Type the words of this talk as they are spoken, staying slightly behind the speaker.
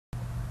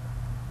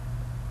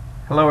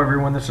Hello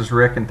everyone, this is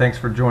Rick and thanks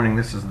for joining.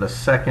 This is the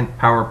second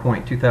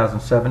PowerPoint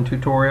 2007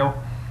 tutorial,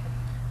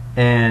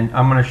 and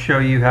I'm going to show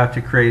you how to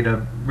create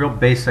a real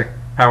basic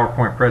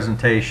PowerPoint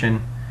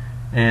presentation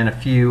and a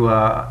few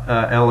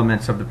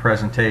elements of the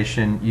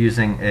presentation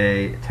using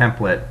a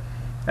template.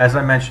 As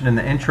I mentioned in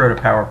the intro to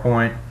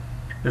PowerPoint,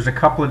 there's a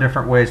couple of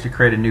different ways to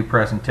create a new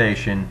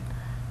presentation.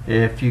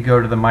 If you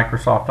go to the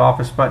Microsoft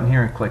Office button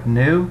here and click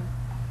New,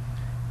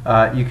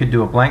 you could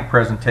do a blank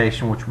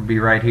presentation, which would be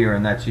right here,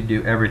 and that's you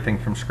do everything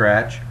from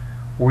scratch.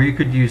 Or you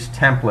could use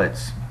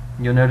templates.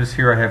 You'll notice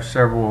here I have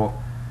several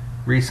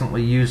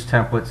recently used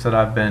templates that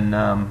I've been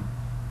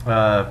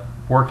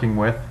working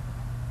with.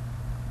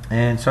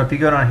 And so if you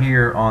go down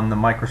here on the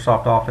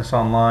Microsoft Office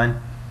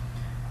Online,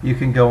 you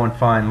can go and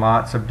find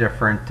lots of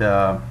different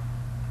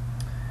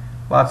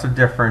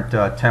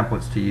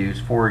templates to use.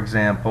 For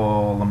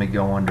example, let me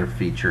go under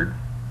Featured.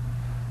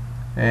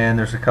 And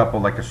there's a couple,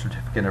 like a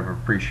Certificate of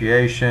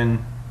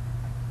Appreciation.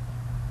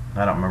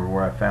 I don't remember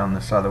where I found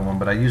this other one,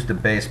 but I used a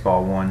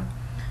baseball one.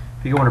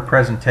 If you go into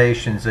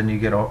Presentations, then you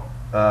get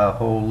a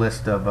whole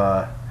list of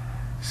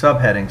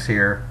subheadings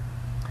here,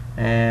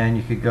 and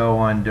you could go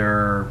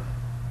under,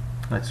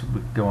 let's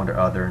go under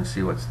Other and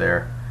see what's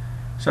there.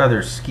 So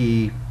there's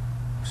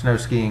snow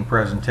skiing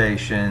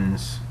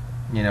presentations.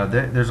 You know,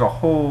 there's a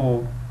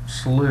whole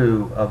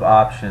slew of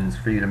options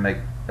for you to make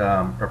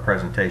a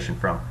presentation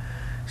from.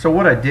 So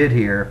what I did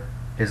here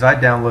is I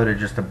downloaded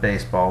just a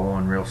baseball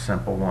one, real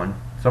simple one.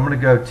 So I'm going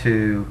to go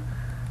to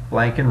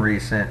Blank and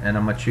Recent, and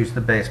I'm going to choose the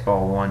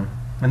baseball one.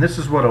 And this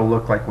is what it'll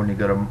look like when you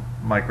go to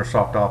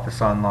Microsoft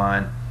Office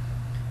Online.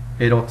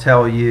 It'll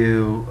tell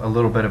you a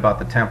little bit about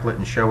the template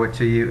and show it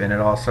to you, and it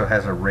also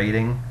has a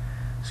rating.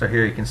 So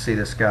here you can see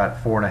this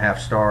got 4.5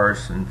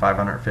 stars, and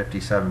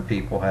 557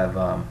 people have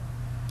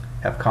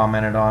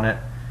commented on it.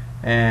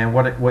 And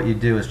what you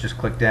do is just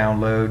click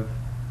Download,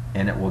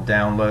 and it will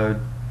download.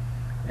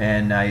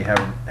 And now you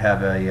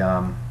have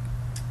a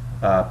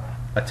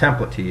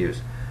template to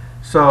use.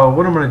 So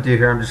what I'm going to do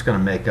here, I'm just going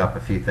to make up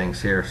a few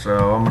things here.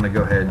 So I'm going to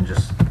go ahead and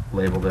just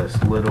label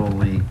this Little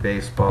League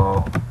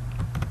Baseball,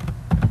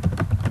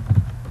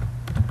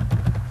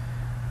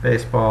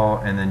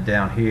 and then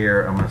down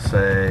here I'm going to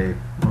say,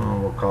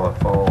 we'll call it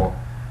Fall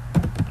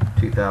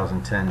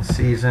 2010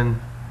 Season,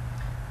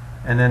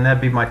 and then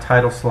that'd be my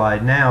title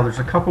slide. Now there's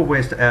a couple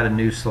ways to add a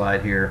new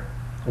slide here.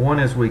 One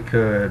is we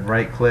could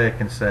right click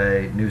and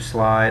say New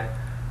Slide,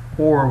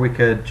 or we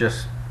could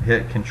just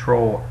hit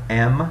Control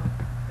M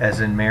as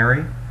in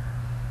Mary,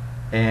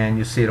 and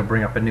you see it'll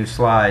bring up a new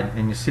slide.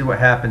 And you see what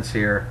happens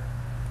here.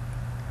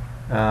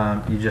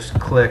 You just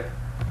click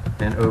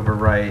and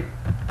overwrite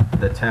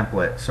the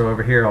template. So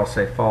over here I'll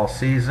say Fall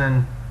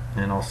Season,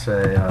 and I'll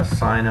say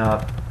Sign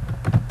Up.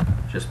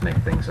 Just make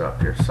things up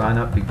here. Sign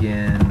up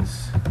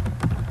begins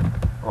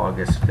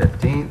August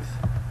 15th.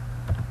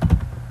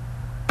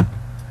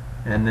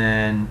 And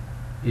then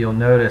you'll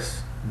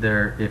notice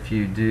there, if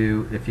you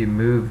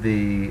move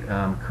the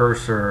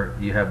cursor,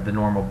 you have the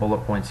normal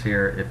bullet points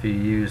here. If you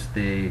use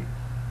the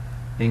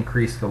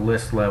increase the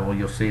list level,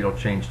 you'll see it'll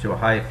change to a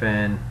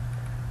hyphen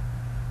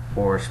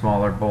or a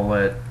smaller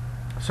bullet.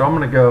 So I'm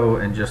going to go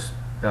and just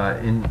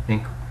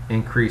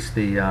increase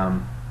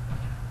the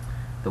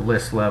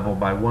list level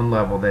by 1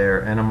 level there,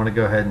 and I'm going to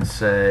go ahead and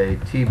say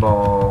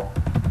T-ball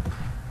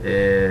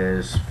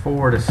is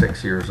 4 to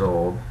 6 years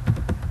old.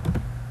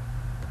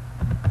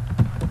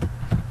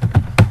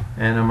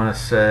 And I'm going to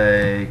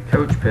say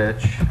Coach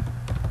Pitch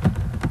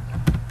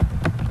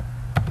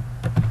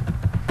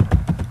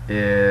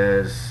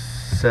is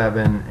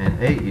 7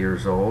 and 8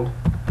 years old.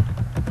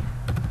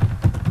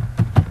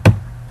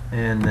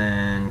 And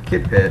then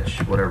Kid Pitch,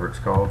 whatever it's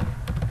called,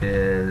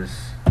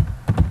 is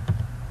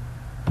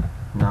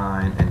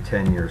 9 and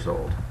 10 years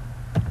old.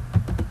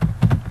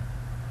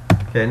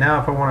 Okay,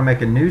 now if I want to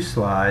make a new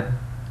slide,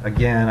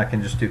 again I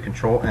can just do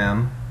Control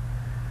M.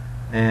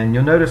 And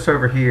you'll notice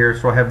over here,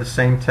 so I have the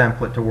same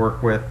template to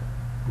work with,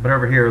 but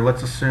over here,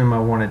 let's assume I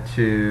wanted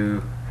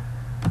to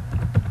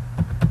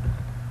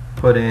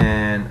put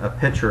in a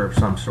picture of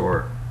some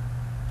sort.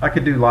 I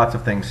could do lots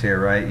of things here,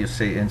 right? You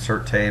see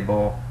Insert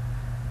Table.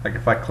 Like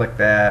if I click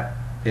that,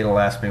 it'll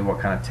ask me what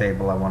kind of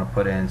table I want to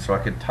put in, so I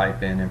could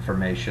type in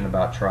information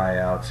about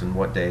tryouts and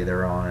what day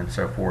they're on and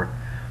so forth.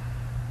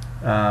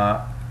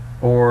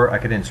 Or I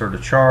could insert a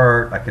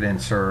chart, I could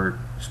insert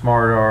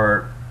Smart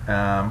Art,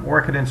 or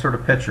I could insert a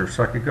picture.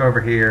 So I could go over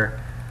here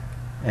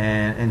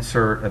and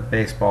insert a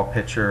baseball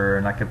picture,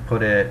 and I could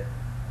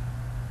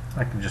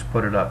just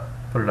put it up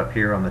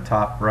here on the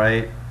top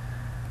right,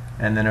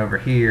 and then over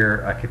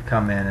here I could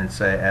come in and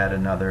say add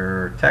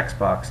another text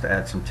box to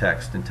add some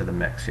text into the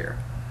mix here.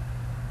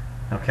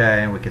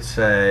 Okay, and we could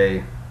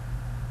say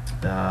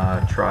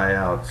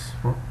Tryouts,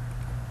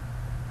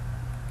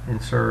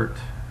 insert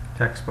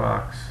text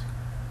box,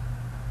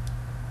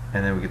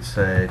 and then we could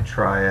say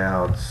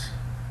Tryouts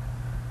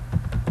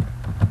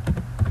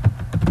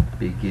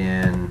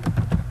begin,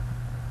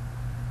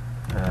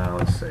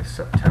 let's say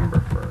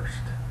September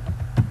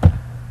 1st.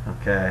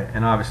 Okay,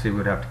 and obviously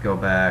we'd have to go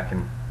back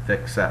and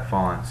fix that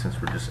font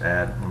since we're just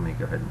adding. Let me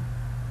go ahead and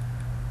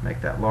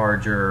make that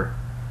larger,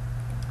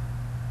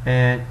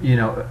 and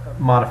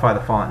modify the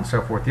font and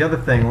so forth. The other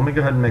thing, let me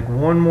go ahead and make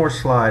one more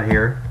slide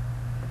here,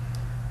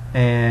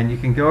 and you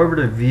can go over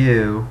to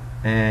View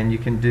and you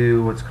can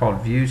do what's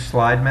called View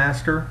Slide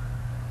Master,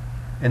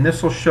 and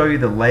this will show you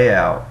the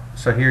layout.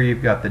 So here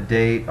you've got the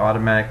date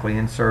automatically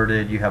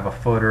inserted, you have a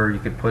footer, you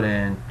could put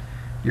in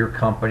your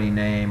company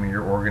name or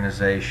your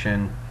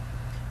organization,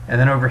 and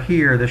then over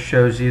here this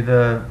shows you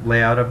the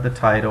layout of the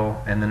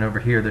title, and then over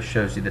here this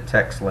shows you the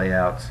text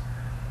layouts.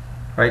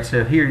 Right,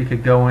 so here you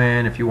could go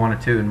in if you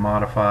wanted to and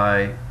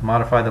modify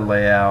the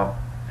layout,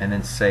 and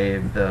then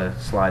save the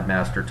slide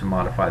master to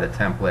modify the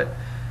template.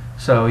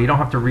 So you don't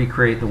have to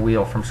recreate the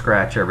wheel from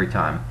scratch every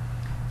time.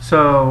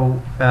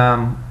 So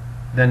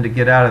then to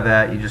get out of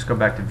that, you just go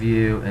back to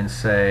View and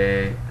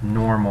say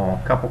Normal.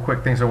 A couple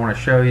quick things I want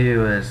to show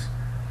you is,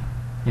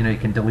 you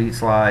can delete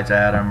slides,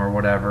 add them, or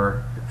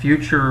whatever.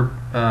 Future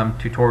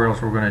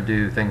tutorials we're going to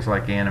do things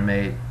like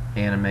animate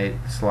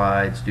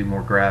slides, do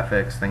more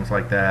graphics, things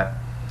like that.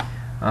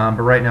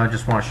 But right now I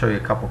just want to show you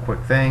a couple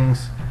quick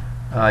things.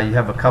 You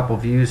have a couple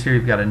views here.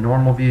 You've got a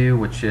normal view,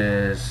 which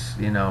is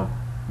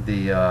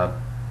the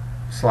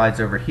slides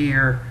over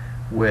here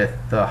with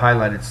the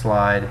highlighted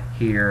slide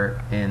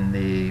here in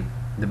the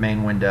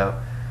main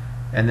window,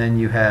 and then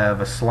you have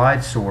a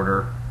slide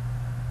sorter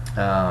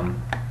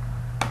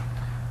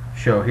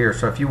show here.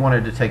 So if you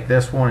wanted to take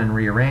this one and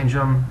rearrange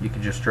them, you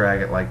could just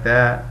drag it like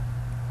that.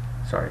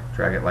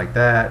 Drag it like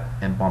that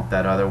and bump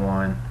that other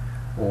one,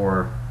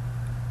 or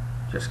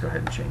just go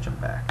ahead and change them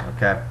back.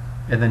 Okay,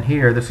 and then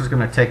here, this is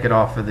going to take it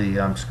off of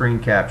the screen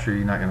capture.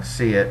 You're not going to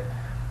see it,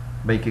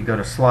 but you could go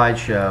to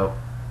slideshow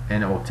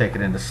and it will take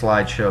it into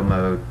slideshow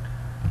mode,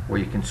 where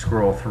you can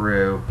scroll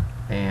through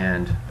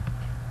and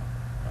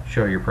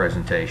show your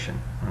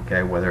presentation.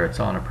 Okay, whether it's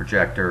on a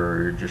projector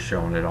or you're just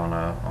showing it on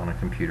a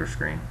computer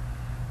screen.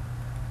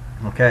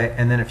 Okay,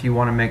 and then if you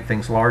want to make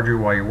things larger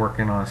while you're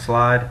working on a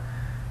slide,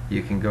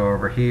 you can go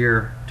over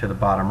here to the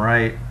bottom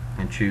right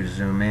and choose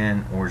zoom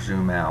in or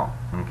zoom out.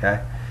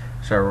 Okay,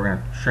 so we're going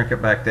to shrink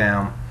it back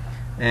down,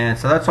 and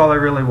so that's all I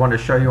really wanted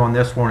to show you on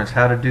this one, is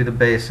how to do the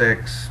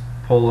basics,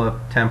 pull a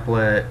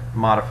template,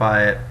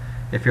 modify it.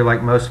 If you're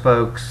like most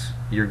folks,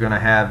 you're going to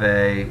have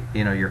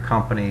your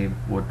company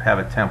would have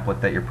a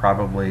template that you're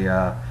probably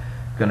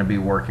going to be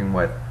working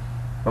with.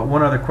 But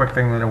one other quick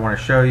thing that I want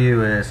to show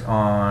you is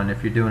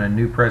if you're doing a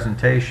new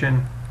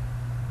presentation,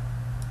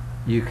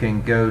 you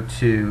can go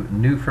to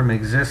New from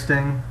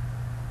Existing,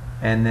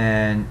 and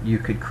then you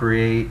could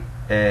create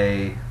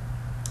a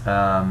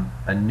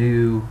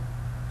new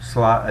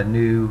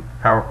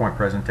PowerPoint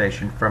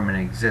presentation from an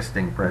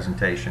existing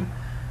presentation.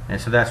 And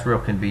so that's real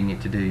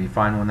convenient to do. You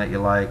find one that you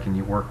like and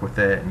you work with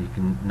it, and you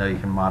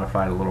can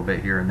modify it a little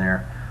bit here and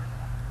there.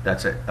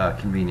 That's a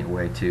convenient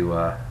way to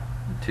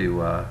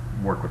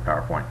work with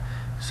PowerPoint.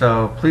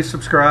 So please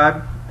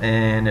subscribe,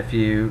 and if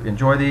you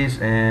enjoy these,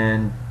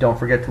 and don't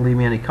forget to leave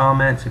me any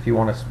comments if you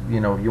want to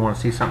you want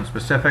to see something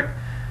specific.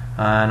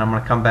 And I'm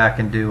going to come back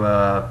and do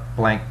a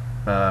blank,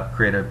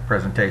 create a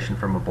presentation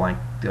from a blank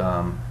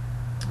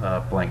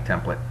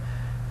template.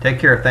 Take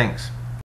care. Thanks.